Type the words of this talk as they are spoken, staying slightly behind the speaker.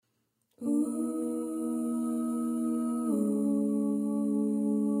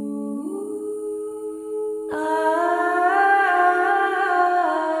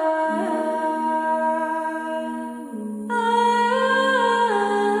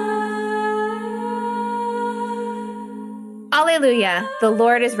Alleluia, the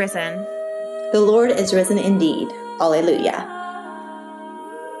Lord is risen. The Lord is risen indeed. Alleluia.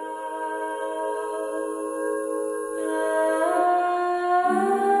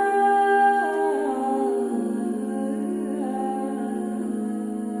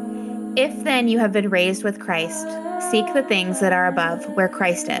 If then you have been raised with Christ, seek the things that are above, where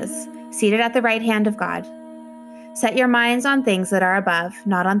Christ is, seated at the right hand of God. Set your minds on things that are above,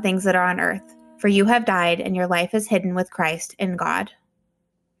 not on things that are on earth, for you have died, and your life is hidden with Christ in God.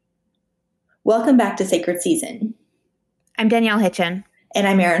 Welcome back to Sacred Season. I'm Danielle Hitchen. And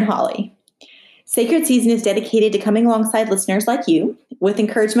I'm Erin Hawley. Sacred Season is dedicated to coming alongside listeners like you with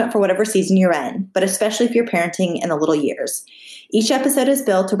encouragement for whatever season you're in, but especially if you're parenting in the little years. Each episode is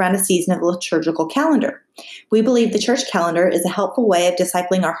built around a season of the liturgical calendar. We believe the church calendar is a helpful way of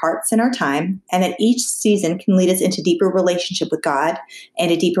discipling our hearts and our time, and that each season can lead us into deeper relationship with God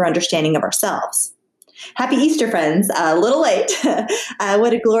and a deeper understanding of ourselves. Happy Easter, friends. A little late.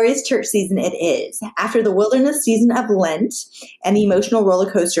 What a glorious church season it is. After the wilderness season of Lent and the emotional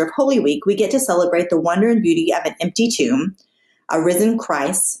roller coaster of Holy Week, we get to celebrate the wonder and beauty of an empty tomb, a risen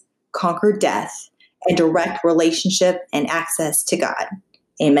Christ, conquered death, and direct relationship and access to God.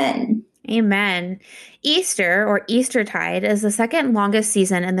 Amen. Amen. Easter, or Eastertide, is the second longest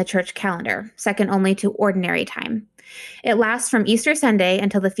season in the church calendar, second only to ordinary time. It lasts from Easter Sunday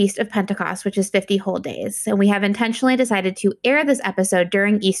until the Feast of Pentecost, which is 50 whole days. And we have intentionally decided to air this episode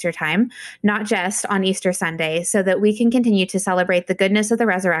during Easter time, not just on Easter Sunday, so that we can continue to celebrate the goodness of the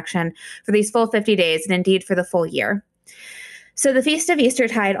resurrection for these full 50 days and indeed for the full year. So the Feast of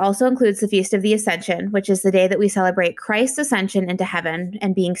Eastertide also includes the Feast of the Ascension, which is the day that we celebrate Christ's ascension into heaven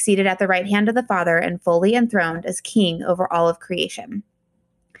and being seated at the right hand of the Father and fully enthroned as King over all of creation.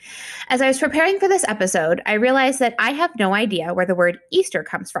 As I was preparing for this episode, I realized that I have no idea where the word Easter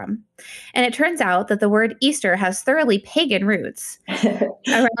comes from. And it turns out that the word Easter has thoroughly pagan roots.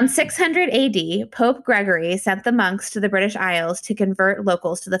 Around 600 AD, Pope Gregory sent the monks to the British Isles to convert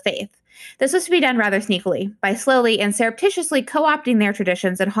locals to the faith. This was to be done rather sneakily, by slowly and surreptitiously co-opting their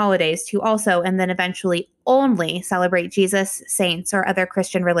traditions and holidays to also and then eventually only celebrate Jesus, saints, or other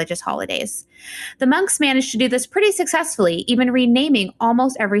Christian religious holidays. The monks managed to do this pretty successfully, even renaming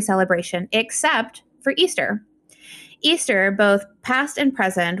almost every celebration except for Easter. Easter, both past and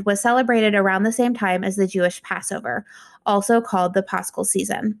present, was celebrated around the same time as the Jewish Passover, also called the Paschal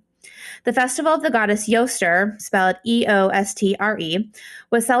season. The festival of the goddess Eostre, spelled E-O-S-T-R-E,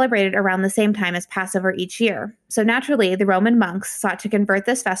 was celebrated around the same time as Passover each year. So naturally, the Roman monks sought to convert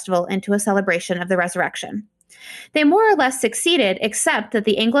this festival into a celebration of the resurrection. They more or less succeeded, except that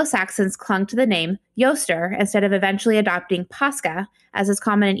the Anglo-Saxons clung to the name Eostre instead of eventually adopting Pascha, as is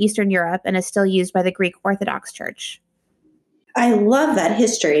common in Eastern Europe and is still used by the Greek Orthodox Church. I love that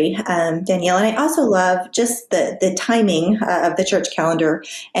history, Danielle, and I also love just the timing of the church calendar,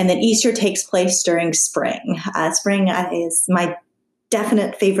 and that Easter takes place during spring. Spring is my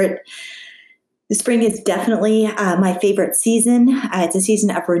definite favorite. Spring is definitely my favorite season. It's a season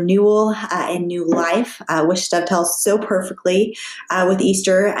of renewal and new life, which dovetails so perfectly with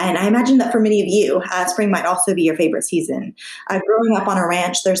Easter. And I imagine that for many of you, spring might also be your favorite season. Growing up on a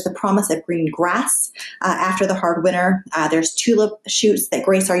ranch, there's the promise of green grass after the hard winter. There's tulip shoots that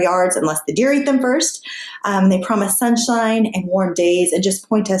grace our yards unless the deer eat them first. They promise sunshine and warm days and just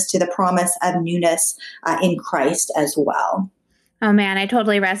point us to the promise of newness in Christ as well. Oh man, I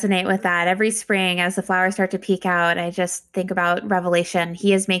totally resonate with that. Every spring as the flowers start to peek out, I just think about Revelation.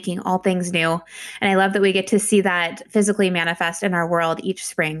 He is making all things new. And I love that we get to see that physically manifest in our world each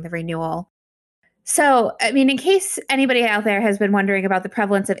spring, the renewal. So, in case anybody out there has been wondering about the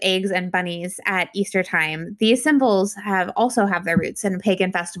prevalence of eggs and bunnies at Easter time, these symbols also have their roots in a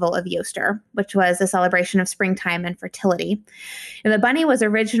pagan festival of Eostre, which was a celebration of springtime and fertility. And the bunny was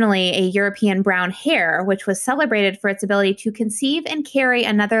originally a European brown hare, which was celebrated for its ability to conceive and carry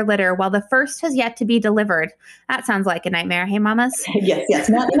another litter while the first has yet to be delivered. That sounds like a nightmare. Hey, mamas? Yes.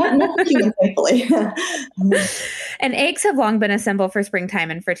 Not for humans, thankfully. And eggs have long been a symbol for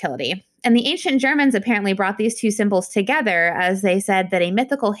springtime and fertility. And the ancient Germans apparently brought these two symbols together as they said that a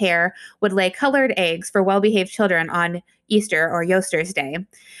mythical hare would lay colored eggs for well-behaved children on Easter or Eostre's Day.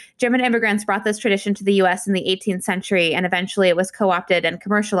 German immigrants brought this tradition to the U.S. in the 18th century, and eventually it was co-opted and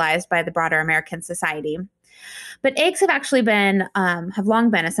commercialized by the broader American society. But eggs have actually have long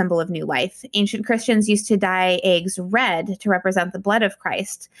been a symbol of new life. Ancient Christians used to dye eggs red to represent the blood of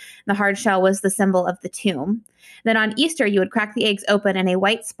Christ. The hard shell was the symbol of the tomb. Then on Easter, you would crack the eggs open and a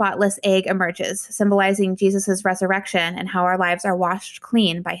white, spotless egg emerges, symbolizing Jesus' resurrection and how our lives are washed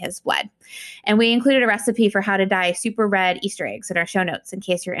clean by his blood. And we included a recipe for how to dye super red Easter eggs in our show notes in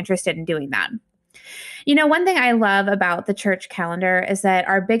case you're interested in doing that. One thing I love about the church calendar is that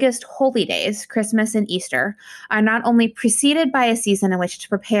our biggest holy days, Christmas and Easter, are not only preceded by a season in which to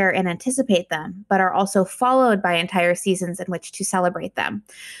prepare and anticipate them, but are also followed by entire seasons in which to celebrate them.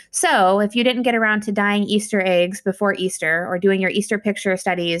 So if you didn't get around to dyeing Easter eggs before Easter, or doing your Easter picture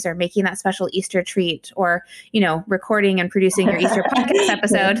studies, or making that special Easter treat, or, recording and producing your Easter podcast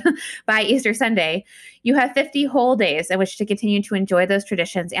episode by Easter Sunday, you have 50 whole days in which to continue to enjoy those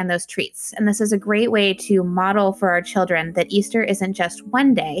traditions and those treats. And this is a great way to model for our children that Easter isn't just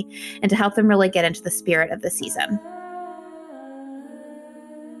one day, and to help them really get into the spirit of the season.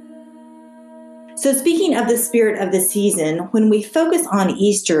 So speaking of the spirit of the season, when we focus on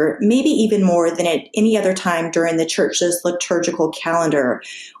Easter, maybe even more than at any other time during the church's liturgical calendar,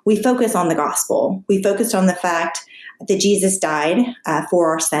 we focus on the gospel. We focused on the fact that Jesus died for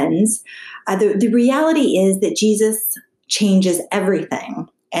our sins. The reality is that Jesus changes everything,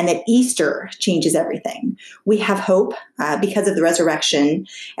 and that Easter changes everything. We have hope because of the resurrection.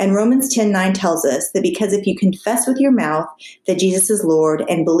 And Romans 10:9 tells us that because if you confess with your mouth that Jesus is Lord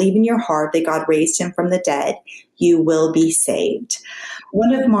and believe in your heart that God raised him from the dead, you will be saved.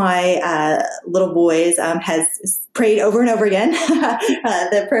 One of my little boys has prayed over and over again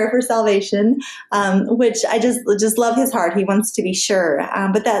the prayer for salvation, which I just love his heart. He wants to be sure.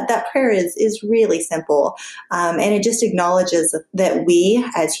 But that prayer is really simple. And it just acknowledges that we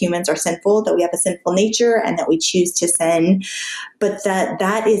as humans are sinful, that we have a sinful nature, and that we choose to sin, but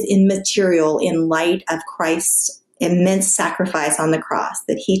that is immaterial in light of Christ's immense sacrifice on the cross,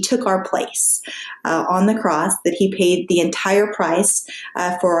 that he took our place on the cross, that he paid the entire price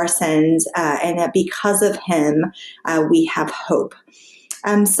for our sins, and that because of him, we have hope.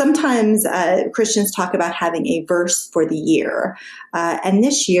 Sometimes Christians talk about having a verse for the year. And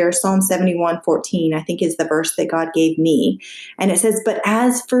this year, Psalm 71:14, I think, is the verse that God gave me. And it says, "But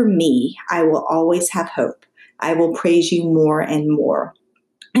as for me, I will always have hope. I will praise you more and more."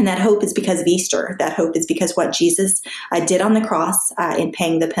 And that hope is because of Easter. That hope is because what Jesus did on the cross in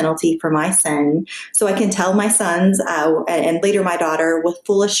paying the penalty for my sin. So I can tell my sons and later my daughter with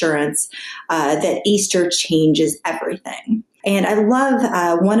full assurance that Easter changes everything. And I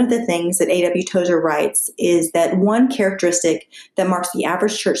love one of the things that A.W. Tozer writes is that one characteristic that marks the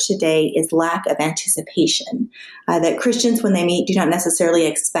average church today is lack of anticipation. That Christians, when they meet, do not necessarily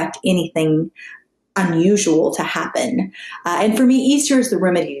expect anything unusual to happen. And for me, Easter is the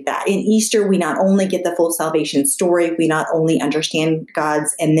remedy to that. In Easter, we not only get the full salvation story, we not only understand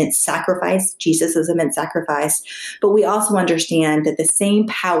God's immense sacrifice, Jesus' immense sacrifice, but we also understand that the same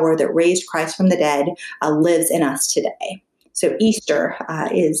power that raised Christ from the dead lives in us today. So Easter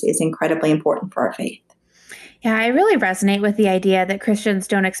is incredibly important for our faith. Yeah, I really resonate with the idea that Christians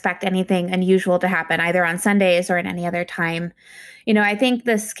don't expect anything unusual to happen either on Sundays or at any other time. I think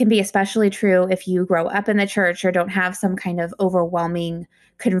this can be especially true if you grow up in the church or don't have some kind of overwhelming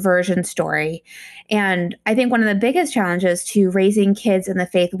conversion story. And I think one of the biggest challenges to raising kids in the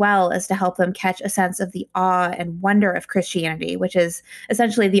faith well is to help them catch a sense of the awe and wonder of Christianity, which is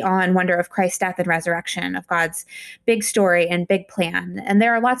essentially the awe and wonder of Christ's death and resurrection, of God's big story and big plan. And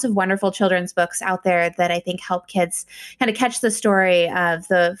there are lots of wonderful children's books out there that I think help kids kind of catch the story of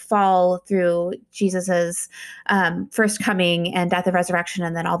the fall through Jesus's first coming and death and resurrection,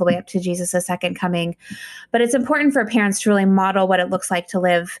 and then all the way up to Jesus's second coming. But it's important for parents to really model what it looks like to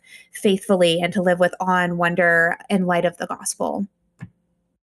live faithfully and to live with awe and wonder in light of the gospel.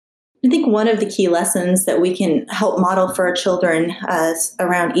 I think one of the key lessons that we can help model for our children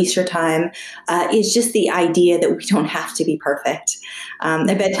around Easter time is just the idea that we don't have to be perfect.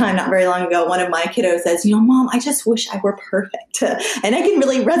 At bedtime not very long ago, one of my kiddos says, Mom, I just wish I were perfect. And I can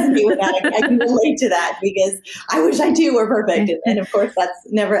really resonate with that. I can relate to that because I wish I too were perfect. And of course, that's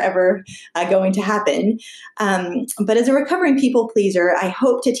never, ever going to happen. But as a recovering people pleaser, I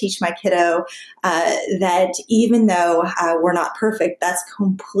hope to teach my kiddo that even though we're not perfect, that's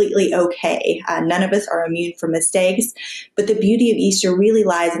completely okay. None of us are immune from mistakes, but the beauty of Easter really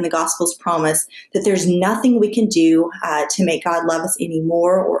lies in the gospel's promise that there's nothing we can do to make God love us any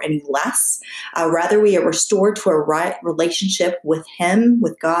more or any less. Rather, we are restored to a right relationship with Him,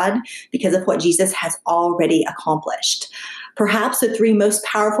 with God, because of what Jesus has already accomplished. Perhaps the three most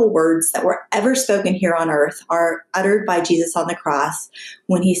powerful words that were ever spoken here on earth are uttered by Jesus on the cross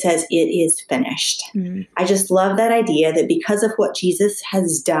when he says, "It is finished." I just love that idea that because of what Jesus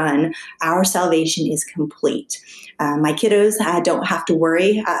has done, our salvation is complete. My kiddos don't have to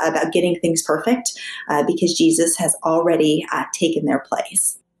worry about getting things perfect because Jesus has already taken their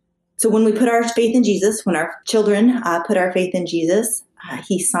place. So when we put our faith in Jesus, when our children put our faith in Jesus,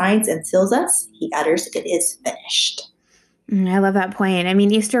 he signs and seals us. He utters, "It is finished." I love that point. I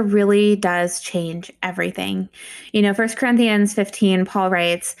mean, Easter really does change everything. You know, 1 Corinthians 15, Paul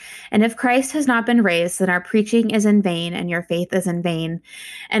writes, "And if Christ has not been raised, then our preaching is in vain and your faith is in vain."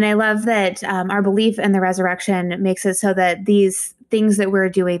 And I love that our belief in the resurrection makes it so that these things that we're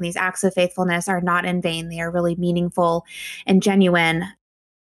doing, these acts of faithfulness, are not in vain. They are really meaningful and genuine.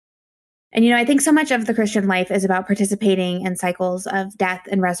 And, I think so much of the Christian life is about participating in cycles of death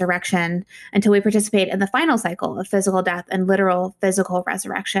and resurrection until we participate in the final cycle of physical death and literal physical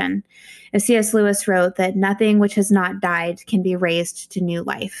resurrection. As C.S. Lewis wrote that nothing which has not died can be raised to new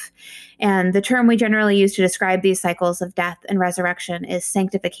life. And the term we generally use to describe these cycles of death and resurrection is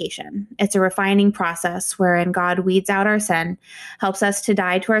sanctification. It's a refining process wherein God weeds out our sin, helps us to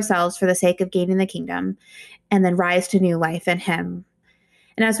die to ourselves for the sake of gaining the kingdom, and then rise to new life in him.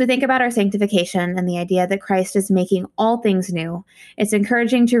 And as we think about our sanctification and the idea that Christ is making all things new, it's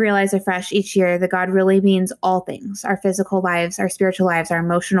encouraging to realize afresh each year that God really means all things: our physical lives, our spiritual lives, our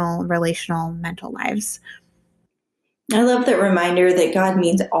emotional, relational, mental lives. I love that reminder that God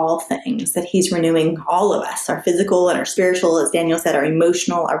means all things, that he's renewing all of us, our physical and our spiritual, as Daniel said, our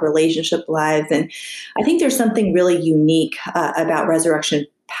emotional, our relationship lives. And I think there's something really unique about resurrection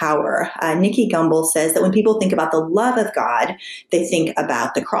power. Nikki Gumbel says that when people think about the love of God, they think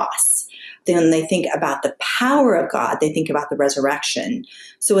about the cross. Then they think about the power of God, they think about the resurrection.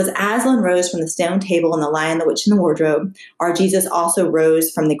 So as Aslan rose from the stone table and the lion, the witch, and the wardrobe, our Jesus also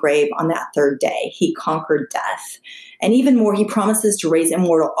rose from the grave on that third day. He conquered death. And even more, he promises to raise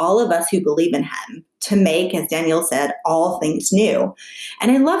immortal all of us who believe in him, to make, as Daniel said, all things new.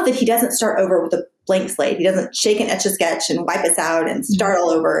 And I love that he doesn't start over with a blank slate. He doesn't shake and etch a sketch and wipe us out and start all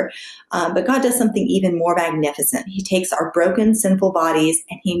over. But God does something even more magnificent. He takes our broken, sinful bodies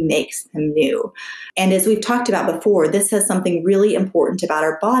and he makes them new. And as we've talked about before, this says something really important about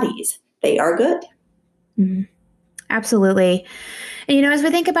our bodies. They are good. Mm-hmm. Absolutely. And, as we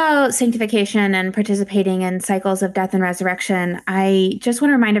think about sanctification and participating in cycles of death and resurrection, I just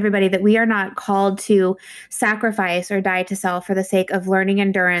want to remind everybody that we are not called to sacrifice or die to self for the sake of learning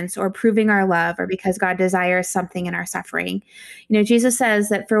endurance or proving our love or because God desires something in our suffering. Jesus says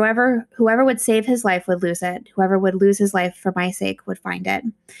that for whoever would save his life would lose it. Whoever would lose his life for my sake would find it.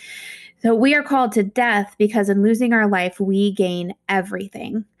 So we are called to death because in losing our life, we gain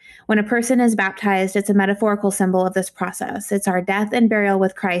everything. When a person is baptized, it's a metaphorical symbol of this process. It's our death and burial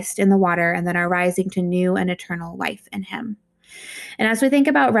with Christ in the water and then our rising to new and eternal life in him. And as we think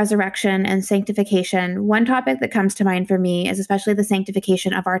about resurrection and sanctification, one topic that comes to mind for me is especially the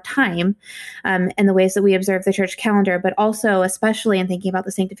sanctification of our time and the ways that we observe the church calendar, but also especially in thinking about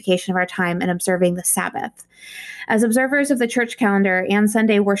the sanctification of our time and observing the Sabbath. As observers of the church calendar and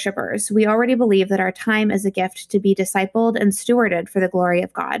Sunday worshipers, we already believe that our time is a gift to be discipled and stewarded for the glory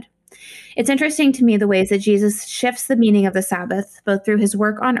of God. It's interesting to me the ways that Jesus shifts the meaning of the Sabbath, both through his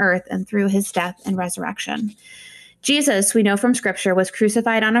work on earth and through his death and resurrection. Jesus, we know from Scripture, was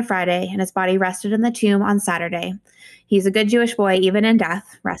crucified on a Friday, and his body rested in the tomb on Saturday. He's a good Jewish boy, even in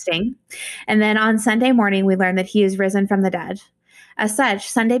death, resting. And then on Sunday morning, we learn that he is risen from the dead. As such,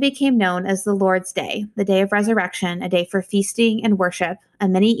 Sunday became known as the Lord's Day, the day of resurrection, a day for feasting and worship, a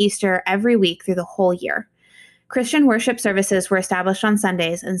mini Easter every week through the whole year. Christian worship services were established on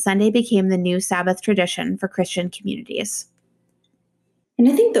Sundays, and Sunday became the new Sabbath tradition for Christian communities. And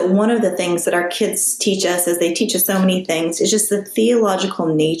I think that one of the things that our kids teach us, as they teach us so many things, is just the theological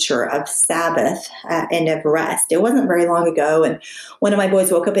nature of Sabbath and of rest. It wasn't very long ago, and one of my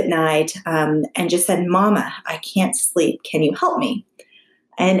boys woke up at night and just said, "Mama, I can't sleep. Can you help me?"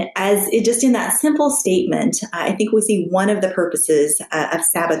 And as it just in that simple statement, I think we see one of the purposes of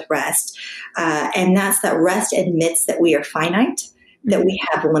Sabbath rest, and that's that rest admits that we are finite, that we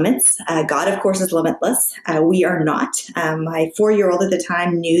have limits. God, of course, is limitless. We are not. My 4-year-old at the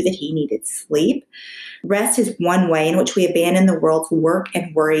time knew that he needed sleep. Rest is one way in which we abandon the world's work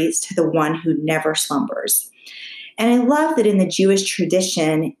and worries to the one who never slumbers. And I love that in the Jewish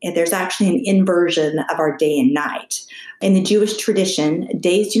tradition, there's actually an inversion of our day and night. In the Jewish tradition,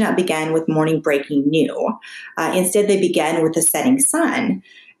 days do not begin with morning breaking new. Instead, they begin with the setting sun.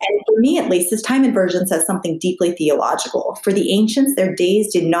 And for me, at least, this time inversion says something deeply theological. For the ancients, their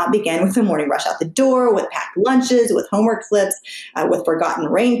days did not begin with the morning rush out the door, with packed lunches, with homework slips, with forgotten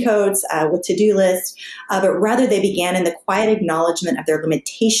raincoats, with to-do lists, but rather they began in the quiet acknowledgement of their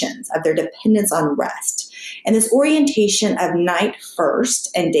limitations, of their dependence on rest. And this orientation of night first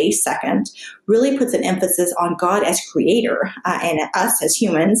and day second really puts an emphasis on God as creator and us as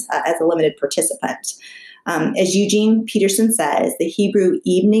humans as a limited participant. As Eugene Peterson says, the Hebrew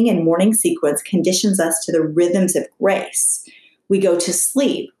evening and morning sequence conditions us to the rhythms of grace. We go to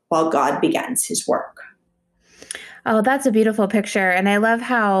sleep while God begins his work. Oh, that's a beautiful picture. And I love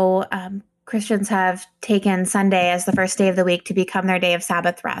how Christians have taken Sunday as the first day of the week to become their day of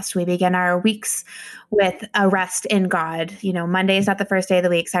Sabbath rest. We begin our weeks with a rest in God. You know, Monday is not the first day of the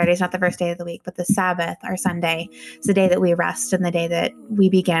week. Saturday is not the first day of the week, but the Sabbath, our Sunday, is the day that we rest and the day that we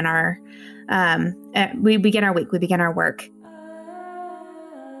begin our week, we begin our work.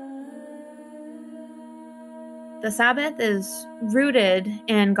 The Sabbath is rooted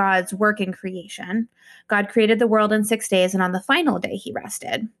in God's work in creation. God created the world in 6 days, and on the final day, he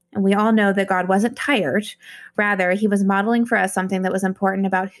rested. And we all know that God wasn't tired. Rather, he was modeling for us something that was important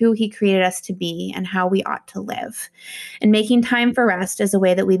about who he created us to be and how we ought to live. And making time for rest is a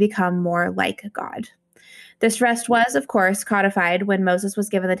way that we become more like God. This rest was, of course, codified when Moses was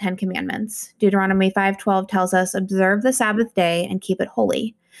given the Ten Commandments. Deuteronomy 5:12 tells us, "Observe the Sabbath day and keep it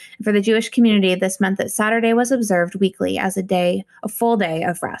holy." And for the Jewish community, this meant that Saturday was observed weekly as a full day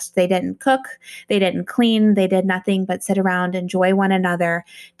of rest. They didn't cook, they didn't clean, they did nothing but sit around, enjoy one another,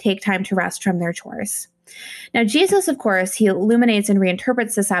 take time to rest from their chores. Now, Jesus, of course, he illuminates and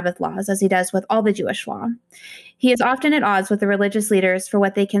reinterprets the Sabbath laws as he does with all the Jewish law. He is often at odds with the religious leaders for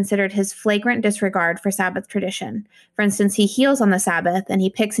what they considered his flagrant disregard for Sabbath tradition. For instance, he heals on the Sabbath and he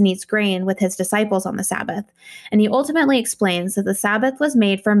picks and eats grain with his disciples on the Sabbath. And he ultimately explains that the Sabbath was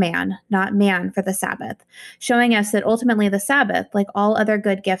made for man, not man for the Sabbath, showing us that ultimately the Sabbath, like all other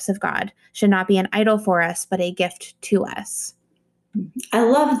good gifts of God, should not be an idol for us, but a gift to us. I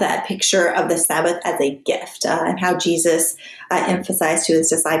love that picture of the Sabbath as a gift and how Jesus emphasized to his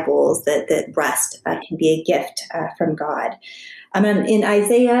disciples that rest can be a gift from God. In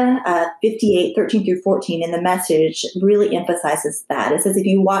Isaiah 58:13 through 14, in the Message, really emphasizes that. It says, if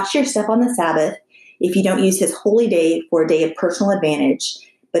you watch your step on the Sabbath, if you don't use his holy day for a day of personal advantage,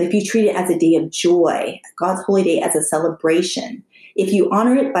 but if you treat it as a day of joy, God's holy day as a celebration, if you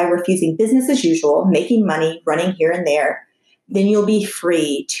honor it by refusing business as usual, making money, running here and there, then you'll be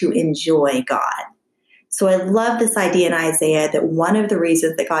free to enjoy God. So I love this idea in Isaiah that one of the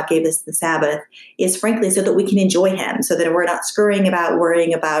reasons that God gave us the Sabbath is frankly so that we can enjoy him, so that we're not scurrying about,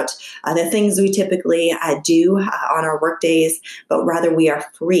 worrying about the things we typically do on our work days, but rather we are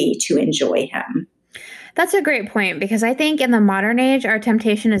free to enjoy him. That's a great point, because I think in the modern age, our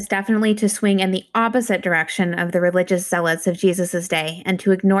temptation is definitely to swing in the opposite direction of the religious zealots of Jesus's day and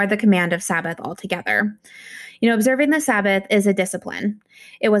to ignore the command of Sabbath altogether. You know, observing the Sabbath is a discipline.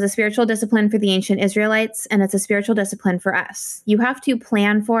 It was a spiritual discipline for the ancient Israelites, and it's a spiritual discipline for us. You have to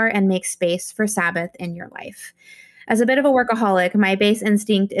plan for and make space for Sabbath in your life. As a bit of a workaholic, my base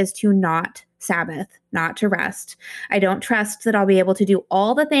instinct is to not Sabbath, not to rest. I don't trust that I'll be able to do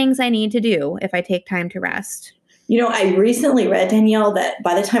all the things I need to do if I take time to rest. You know, I recently read, Danielle, that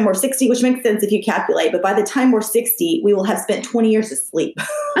by the time we're 60, which makes sense if you calculate, but by the time we're 60, we will have spent 20 years asleep.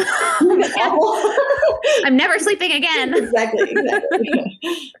 I'm never sleeping again. Exactly.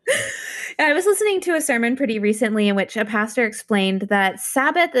 I was listening to a sermon pretty recently in which a pastor explained that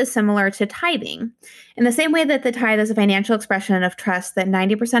Sabbath is similar to tithing. In the same way that the tithe is a financial expression of trust that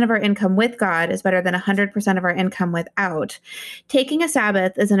 90% of our income with God is better than 100% of our income without, taking a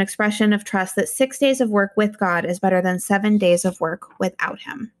Sabbath is an expression of trust that 6 days of work with God is better than 7 days of work without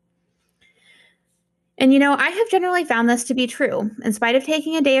him. And, you know, I have generally found this to be true. In spite of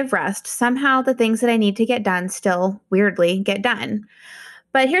taking a day of rest, somehow the things that I need to get done still, weirdly, get done.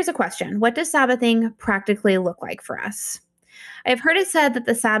 But here's a question. What does Sabbathing practically look like for us? I've heard it said that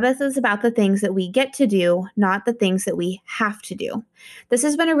the Sabbath is about the things that we get to do, not the things that we have to do. This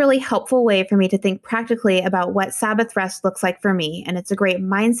has been a really helpful way for me to think practically about what Sabbath rest looks like for me, and it's a great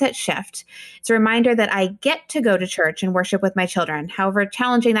mindset shift. It's a reminder that I get to go to church and worship with my children, however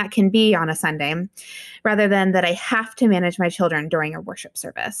challenging that can be on a Sunday, rather than that I have to manage my children during a worship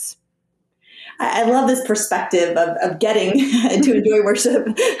service. I love this perspective of getting to enjoy worship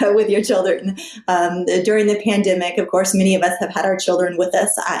with your children. During the pandemic, of course, many of us have had our children with us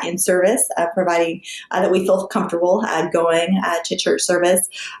in service, providing that we feel comfortable going to church service.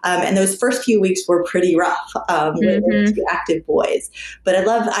 And those first few weeks were pretty rough with two active boys. But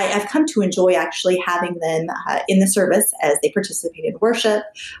I've come to enjoy actually having them in the service as they participate in worship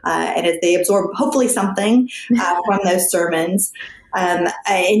and as they absorb hopefully something from those sermons. And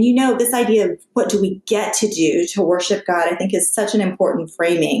this idea of what do we get to do to worship God, I think is such an important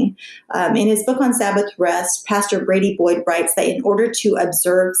framing. In his book on Sabbath rest, Pastor Brady Boyd writes that in order to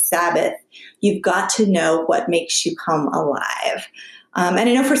observe Sabbath, you've got to know what makes you come alive. And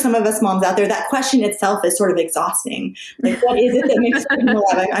I know for some of us moms out there, that question itself is sort of exhausting. Like, what is it that makes me come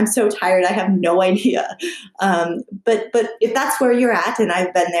alive? I'm so tired. I have no idea. But if that's where you're at, and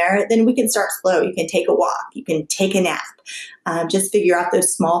I've been there, then we can start slow. You can take a walk. You can take a nap. Just figure out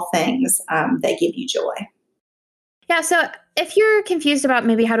those small things that give you joy. Yeah, so if you're confused about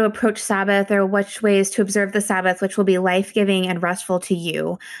maybe how to approach Sabbath or which ways to observe the Sabbath, which will be life-giving and restful to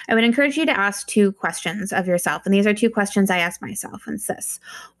you, I would encourage you to ask 2 questions of yourself. And these are 2 questions I ask myself. And it's this: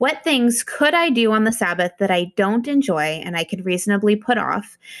 what things could I do on the Sabbath that I don't enjoy and I could reasonably put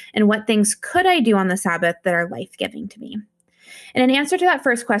off? And what things could I do on the Sabbath that are life-giving to me? And in answer to that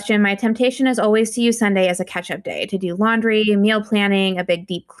first question, my temptation is always to use Sunday as a catch-up day, to do laundry, meal planning, a big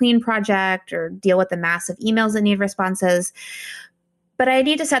deep clean project, or deal with the mass of emails that need responses. But I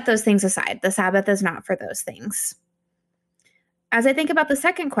need to set those things aside. The Sabbath is not for those things. As I think about the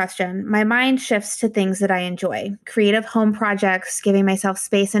second question, my mind shifts to things that I enjoy: creative home projects, giving myself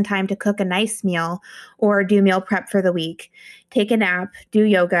space and time to cook a nice meal or do meal prep for the week, take a nap, do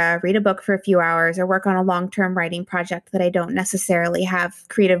yoga, read a book for a few hours, or work on a long-term writing project that I don't necessarily have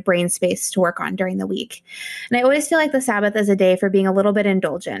creative brain space to work on during the week. And I always feel like the Sabbath is a day for being a little bit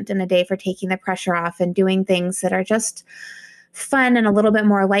indulgent and a day for taking the pressure off and doing things that are just fun and a little bit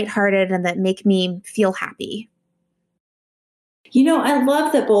more lighthearted and that make me feel happy. I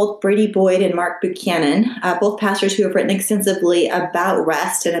love that both Brady Boyd and Mark Buchanan, both pastors who have written extensively about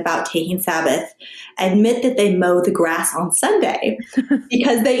rest and about taking Sabbath, admit that they mow the grass on Sunday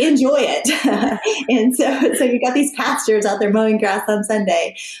because they enjoy it. And so you've got these pastors out there mowing grass on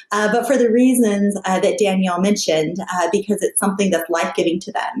Sunday, but for the reasons that Danielle mentioned, because it's something that's life-giving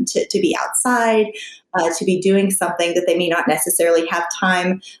to them, to be outside, to be doing something that they may not necessarily have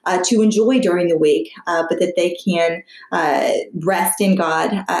time to enjoy during the week, but that they can rest in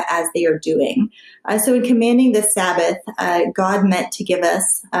God as they are doing. So in commanding the Sabbath, God meant to give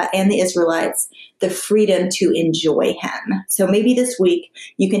us and the Israelites the freedom to enjoy him. So maybe this week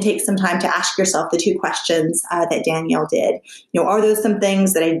you can take some time to ask yourself the 2 questions that Danielle did. Are those some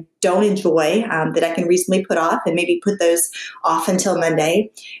things that I don't enjoy that I can reasonably put off, and maybe put those off until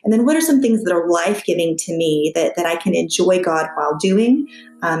Monday? And then what are some things that are life-giving to me that I can enjoy God while doing?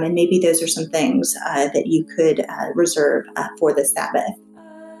 And maybe those are some things that you could reserve for the Sabbath.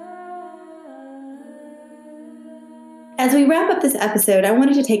 As we wrap up this episode, I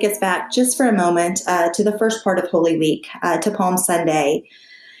wanted to take us back just for a moment to the first part of Holy Week, to Palm Sunday.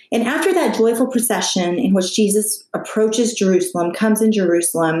 And after that joyful procession in which Jesus approaches Jerusalem, comes in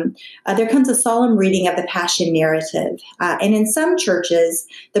Jerusalem, there comes a solemn reading of the Passion narrative. And in some churches,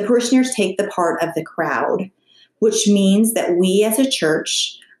 the parishioners take the part of the crowd, which means that we as a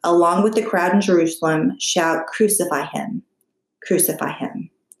church, along with the crowd in Jerusalem, shout, "Crucify him, crucify him."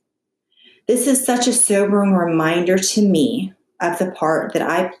 This is such a sobering reminder to me of the part that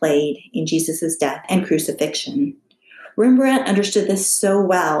I played in Jesus' death and crucifixion. Rembrandt understood this so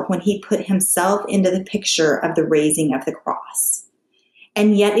well when he put himself into the picture of the raising of the cross.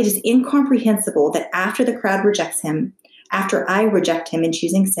 And yet it is incomprehensible that after the crowd rejects him, after I reject him in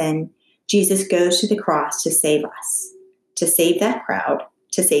choosing sin, Jesus goes to the cross to save us, to save that crowd,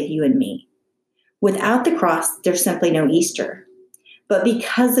 to save you and me. Without the cross, there's simply no Easter. But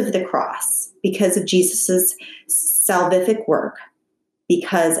because of the cross, because of Jesus' salvific work,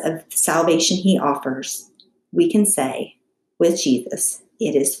 because of the salvation he offers, we can say with Jesus,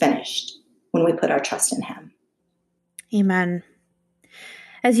 it is finished when we put our trust in him. Amen.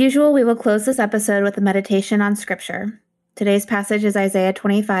 As usual, we will close this episode with a meditation on Scripture. Today's passage is Isaiah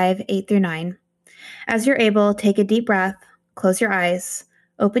 25, 8-9. As you're able, take a deep breath, close your eyes,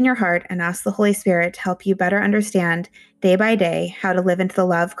 open your heart, and ask the Holy Spirit to help you better understand day by day how to live into the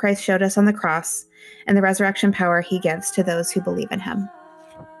love Christ showed us on the cross and the resurrection power he gives to those who believe in him.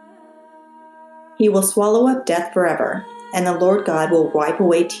 He will swallow up death forever, and the Lord God will wipe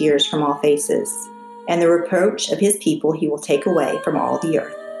away tears from all faces, and the reproach of his people he will take away from all the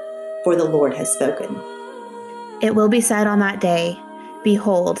earth, for the Lord has spoken. It will be said on that day,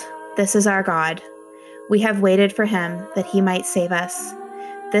 "Behold, This is our God. We have waited for him that he might save us.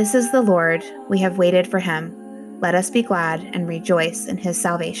 This is the Lord. We have waited for him. Let us be glad and rejoice in his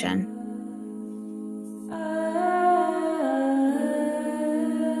salvation.